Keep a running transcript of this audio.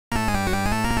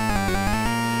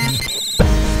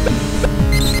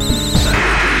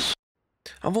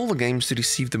Of all the games to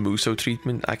receive the Musou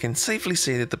treatment, I can safely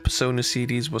say that the Persona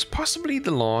series was possibly the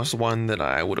last one that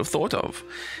I would have thought of.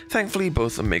 Thankfully,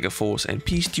 both Omega Force and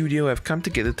P Studio have come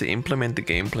together to implement the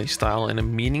gameplay style in a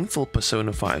meaningful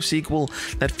Persona 5 sequel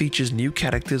that features new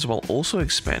characters while also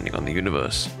expanding on the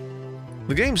universe.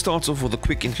 The game starts off with a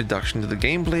quick introduction to the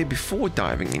gameplay before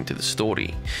diving into the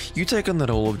story. You take on the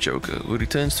role of Joker, who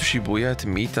returns to Shibuya to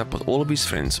meet up with all of his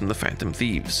friends from the Phantom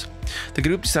Thieves. The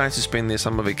group decides to spend their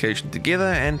summer vacation together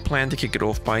and plan to kick it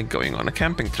off by going on a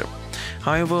camping trip.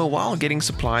 However, while getting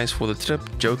supplies for the trip,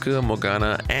 Joker,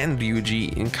 Morgana and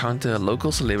Ryuji encounter a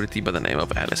local celebrity by the name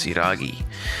of Alice Iragi.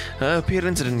 Her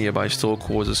appearance at a nearby store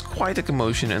causes quite a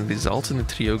commotion and results in the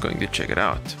trio going to check it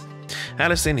out.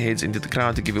 Alice then heads into the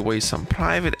crowd to give away some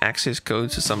private access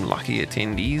codes to some lucky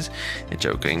attendees, and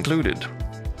Joker included.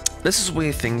 This is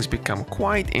where things become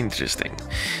quite interesting.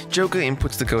 Joker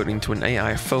inputs the code into an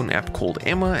AI phone app called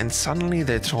Emma, and suddenly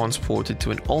they're transported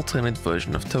to an alternate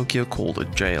version of Tokyo called a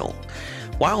jail.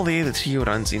 While there, the trio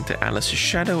runs into Alice's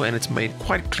shadow, and it's made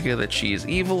quite clear that she is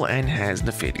evil and has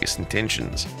nefarious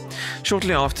intentions.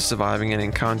 Shortly after surviving an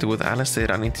encounter with Alice, they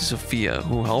run into Sophia,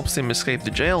 who helps them escape the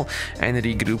jail and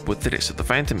regroup with the rest of the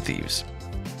Phantom Thieves.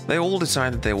 They all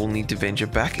decide that they will need to venture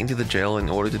back into the jail in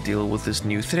order to deal with this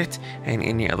new threat and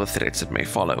any other threats that may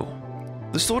follow.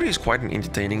 The story is quite an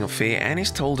entertaining affair and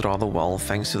is told rather well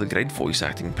thanks to the great voice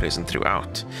acting present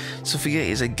throughout. Sophia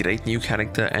is a great new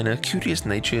character and her curious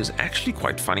nature is actually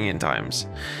quite funny in times.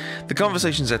 The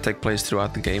conversations that take place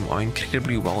throughout the game are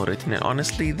incredibly well written, and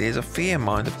honestly there's a fair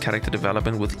amount of character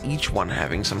development with each one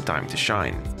having some time to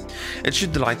shine. It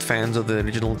should delight fans of the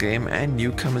original game and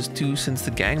newcomers too, since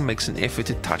the gang makes an effort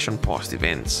to touch on past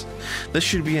events. This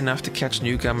should be enough to catch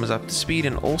newcomers up to speed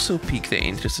and also pique their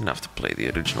interest enough to play the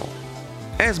original.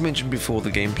 As mentioned before, the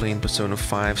gameplay in Persona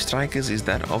 5 Strikers is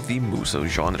that of the Musou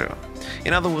genre.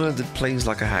 In other words, it plays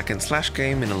like a hack and slash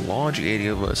game in a large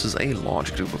area versus a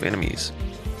large group of enemies.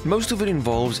 Most of it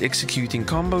involves executing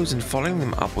combos and following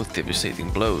them up with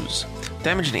devastating blows.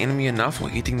 Damage an enemy enough or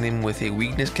hitting them with a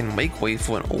weakness can make way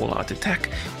for an all-out attack,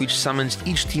 which summons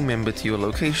each team member to your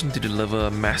location to deliver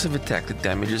a massive attack that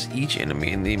damages each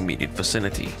enemy in the immediate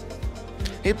vicinity.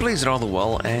 It plays rather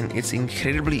well, and it's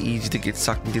incredibly easy to get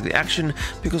sucked into the action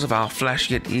because of how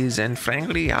flashy it is and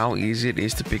frankly how easy it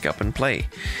is to pick up and play.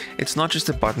 It's not just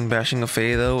a button bashing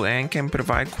affair though, and can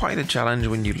provide quite a challenge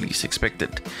when you least expect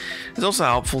it. It's also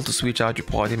helpful to switch out your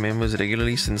party members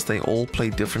regularly since they all play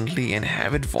differently and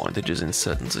have advantages in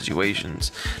certain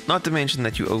situations, not to mention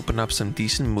that you open up some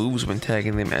decent moves when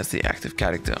tagging them as the active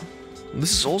character.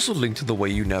 This is also linked to the way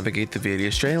you navigate the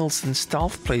various jails, since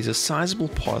stealth plays a sizable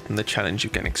part in the challenge you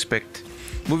can expect.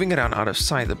 Moving around out of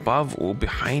sight above or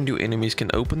behind your enemies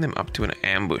can open them up to an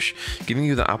ambush, giving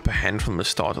you the upper hand from the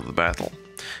start of the battle.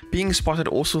 Being spotted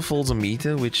also fills a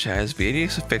meter, which has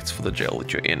various effects for the jail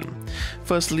that you're in.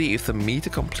 Firstly, if the meter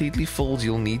completely fills,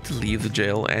 you'll need to leave the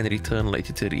jail and return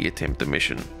later to re-attempt the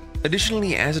mission.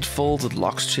 Additionally, as it fills, it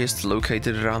locks chests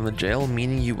located around the jail,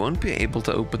 meaning you won't be able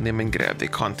to open them and grab their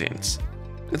contents.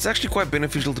 It's actually quite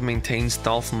beneficial to maintain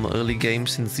stealth in the early game,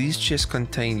 since these chests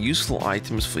contain useful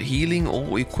items for healing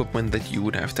or equipment that you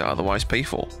would have to otherwise pay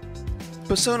for.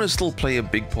 Personas still play a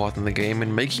big part in the game,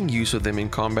 and making use of them in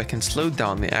combat can slow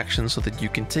down the action so that you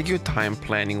can take your time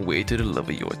planning where to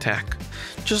deliver your attack.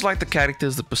 Just like the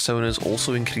characters, the personas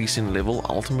also increase in level,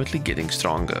 ultimately getting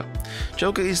stronger.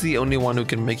 Joker is the only one who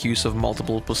can make use of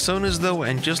multiple personas though,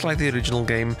 and just like the original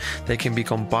game, they can be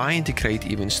combined to create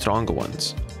even stronger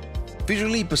ones.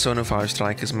 Visually, Persona 5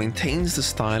 Strikers maintains the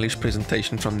stylish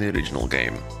presentation from the original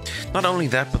game. Not only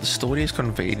that, but the story is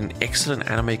conveyed in excellent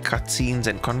anime cutscenes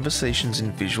and conversations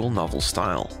in visual novel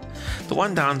style. The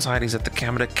one downside is that the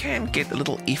camera can get a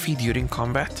little iffy during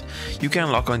combat. You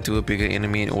can lock onto a bigger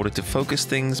enemy in order to focus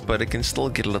things, but it can still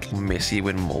get a little messy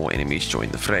when more enemies join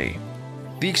the fray.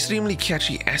 The extremely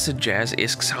catchy acid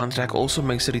jazz-esque soundtrack also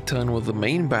makes a return, with the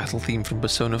main battle theme from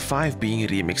Persona 5 being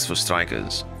remixed for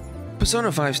Strikers.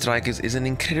 Persona 5 Strikers is an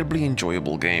incredibly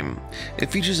enjoyable game. It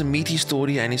features a meaty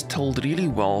story and is told really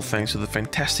well thanks to the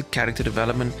fantastic character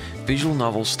development, visual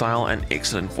novel style and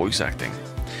excellent voice acting.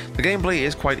 The gameplay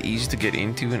is quite easy to get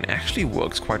into and actually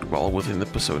works quite well within the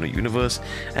Persona universe,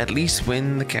 at least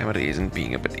when the camera isn't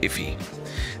being a bit iffy.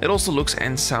 It also looks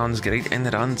and sounds great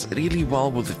and runs really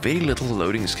well with very little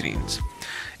loading screens.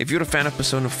 If you're a fan of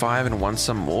Persona 5 and want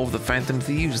some more of the Phantom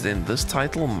Thieves, then this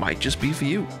title might just be for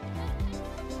you.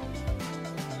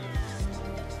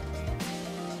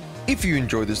 If you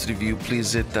enjoyed this review,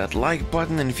 please hit that like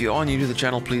button, and if you are new to the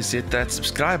channel, please hit that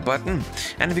subscribe button.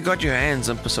 And if you got your hands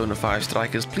on Persona 5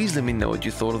 Strikers, please let me know what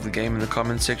you thought of the game in the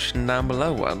comment section down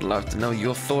below. I'd love to know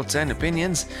your thoughts and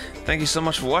opinions. Thank you so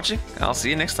much for watching. I'll see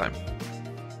you next time.